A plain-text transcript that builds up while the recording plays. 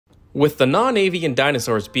With the non-avian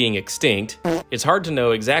dinosaurs being extinct, it's hard to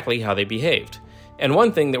know exactly how they behaved. And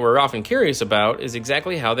one thing that we're often curious about is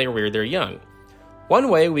exactly how they reared their young. One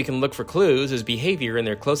way we can look for clues is behavior in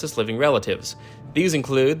their closest living relatives. These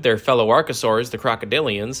include their fellow archosaurs, the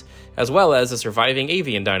crocodilians, as well as the surviving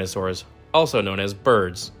avian dinosaurs, also known as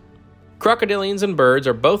birds. Crocodilians and birds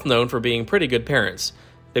are both known for being pretty good parents.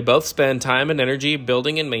 They both spend time and energy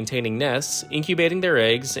building and maintaining nests, incubating their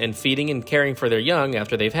eggs, and feeding and caring for their young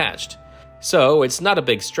after they've hatched. So, it's not a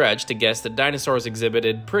big stretch to guess that dinosaurs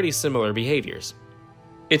exhibited pretty similar behaviors.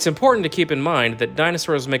 It's important to keep in mind that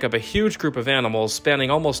dinosaurs make up a huge group of animals spanning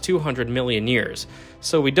almost 200 million years,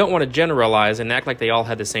 so we don't want to generalize and act like they all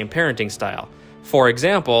had the same parenting style. For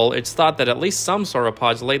example, it's thought that at least some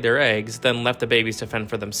sauropods laid their eggs, then left the babies to fend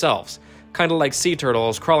for themselves, kind of like sea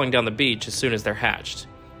turtles crawling down the beach as soon as they're hatched.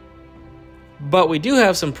 But we do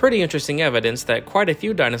have some pretty interesting evidence that quite a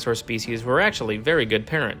few dinosaur species were actually very good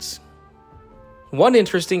parents. One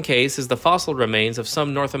interesting case is the fossil remains of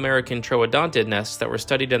some North American troodontid nests that were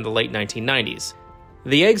studied in the late 1990s.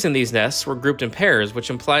 The eggs in these nests were grouped in pairs, which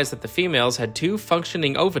implies that the females had two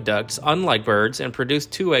functioning oviducts unlike birds and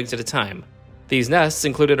produced 2 eggs at a time. These nests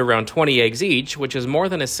included around 20 eggs each, which is more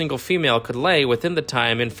than a single female could lay within the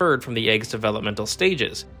time inferred from the egg's developmental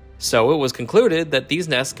stages. So it was concluded that these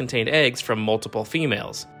nests contained eggs from multiple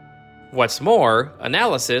females. What's more,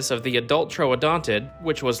 analysis of the adult troodontid,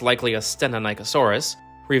 which was likely a Stenonychosaurus,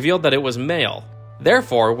 revealed that it was male.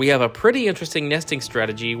 Therefore, we have a pretty interesting nesting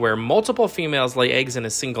strategy where multiple females lay eggs in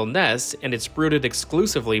a single nest and it's brooded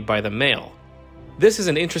exclusively by the male. This is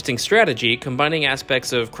an interesting strategy combining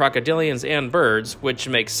aspects of crocodilians and birds, which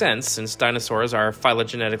makes sense since dinosaurs are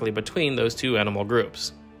phylogenetically between those two animal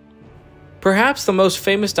groups. Perhaps the most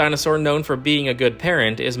famous dinosaur known for being a good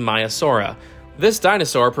parent is Maiasaura. This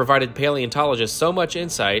dinosaur provided paleontologists so much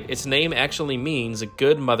insight, its name actually means a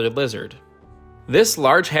good mother lizard. This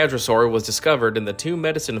large hadrosaur was discovered in the Two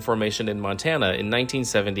Medicine Formation in Montana in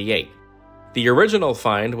 1978. The original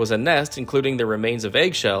find was a nest including the remains of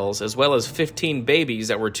eggshells as well as 15 babies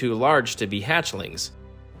that were too large to be hatchlings.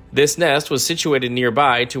 This nest was situated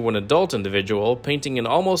nearby to an adult individual, painting an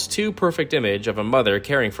almost too perfect image of a mother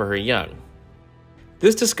caring for her young.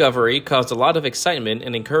 This discovery caused a lot of excitement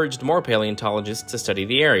and encouraged more paleontologists to study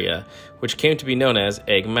the area, which came to be known as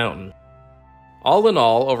Egg Mountain. All in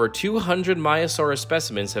all, over 200 Maiasaurus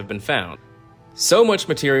specimens have been found. So much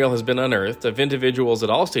material has been unearthed of individuals at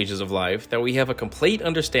all stages of life that we have a complete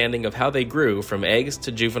understanding of how they grew from eggs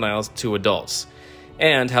to juveniles to adults,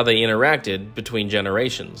 and how they interacted between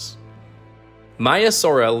generations.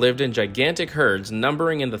 Maiasaura lived in gigantic herds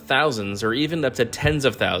numbering in the thousands or even up to tens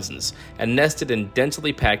of thousands, and nested in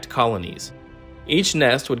densely packed colonies. Each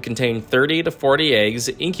nest would contain 30 to 40 eggs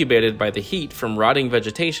incubated by the heat from rotting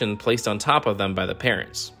vegetation placed on top of them by the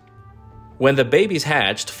parents. When the babies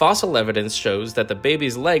hatched, fossil evidence shows that the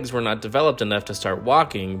babies' legs were not developed enough to start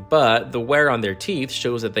walking, but the wear on their teeth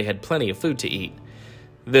shows that they had plenty of food to eat.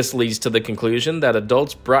 This leads to the conclusion that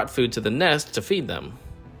adults brought food to the nest to feed them.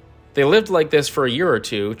 They lived like this for a year or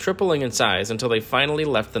two, tripling in size until they finally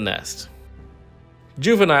left the nest.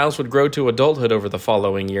 Juveniles would grow to adulthood over the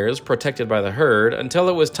following years, protected by the herd, until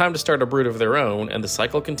it was time to start a brood of their own, and the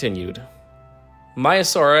cycle continued.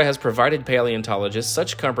 Maiasaura has provided paleontologists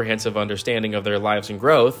such comprehensive understanding of their lives and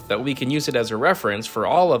growth that we can use it as a reference for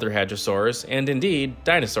all other hadrosaurs, and indeed,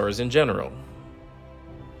 dinosaurs in general.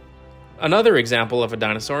 Another example of a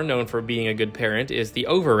dinosaur known for being a good parent is the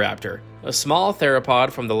oviraptor, a small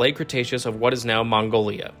theropod from the late Cretaceous of what is now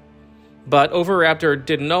Mongolia. But Oviraptor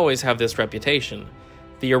didn't always have this reputation.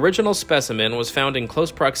 The original specimen was found in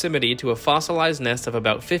close proximity to a fossilized nest of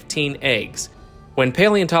about 15 eggs. When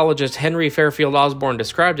paleontologist Henry Fairfield Osborn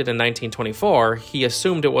described it in 1924, he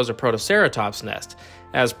assumed it was a Protoceratops nest,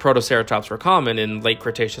 as Protoceratops were common in late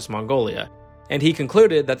Cretaceous Mongolia, and he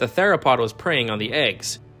concluded that the theropod was preying on the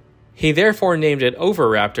eggs. He therefore named it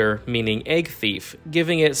Oviraptor, meaning egg thief,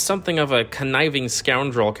 giving it something of a conniving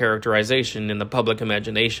scoundrel characterization in the public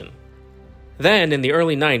imagination. Then, in the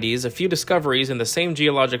early 90s, a few discoveries in the same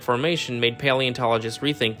geologic formation made paleontologists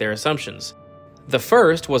rethink their assumptions. The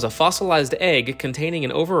first was a fossilized egg containing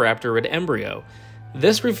an oviraptorid embryo.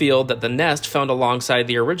 This revealed that the nest found alongside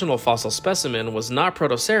the original fossil specimen was not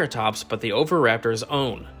Protoceratops, but the oviraptor's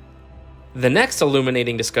own. The next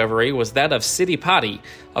illuminating discovery was that of Sidipati,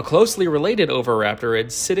 a closely related oviraptorid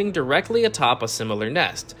sitting directly atop a similar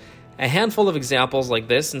nest. A handful of examples like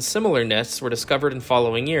this and similar nests were discovered in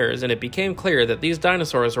following years, and it became clear that these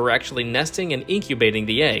dinosaurs were actually nesting and incubating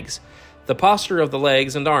the eggs. The posture of the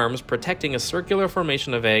legs and arms protecting a circular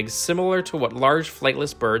formation of eggs similar to what large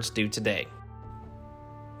flightless birds do today.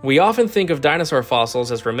 We often think of dinosaur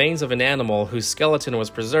fossils as remains of an animal whose skeleton was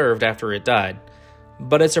preserved after it died.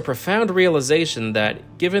 But it's a profound realization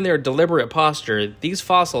that, given their deliberate posture, these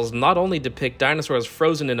fossils not only depict dinosaurs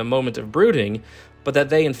frozen in a moment of brooding, but that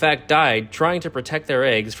they in fact died trying to protect their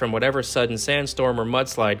eggs from whatever sudden sandstorm or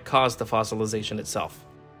mudslide caused the fossilization itself.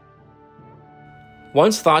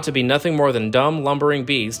 Once thought to be nothing more than dumb, lumbering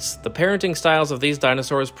beasts, the parenting styles of these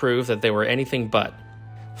dinosaurs prove that they were anything but.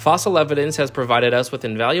 Fossil evidence has provided us with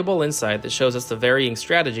invaluable insight that shows us the varying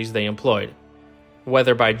strategies they employed.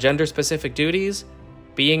 Whether by gender-specific duties,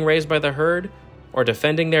 being raised by the herd, or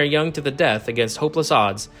defending their young to the death against hopeless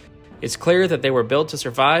odds, it's clear that they were built to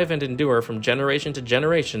survive and endure from generation to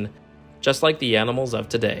generation, just like the animals of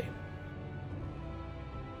today.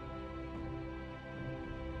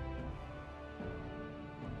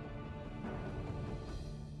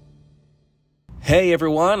 Hey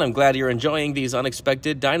everyone, I'm glad you're enjoying these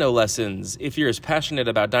unexpected dino lessons. If you're as passionate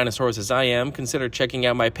about dinosaurs as I am, consider checking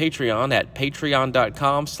out my Patreon at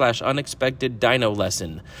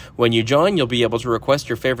patreon.com/unexpecteddinolesson. When you join, you'll be able to request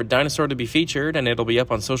your favorite dinosaur to be featured, and it'll be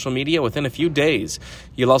up on social media within a few days.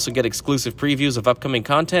 You'll also get exclusive previews of upcoming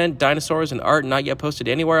content, dinosaurs, and art not yet posted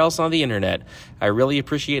anywhere else on the internet. I really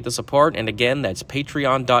appreciate the support, and again, that's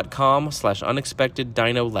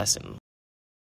patreon.com/unexpecteddinolesson.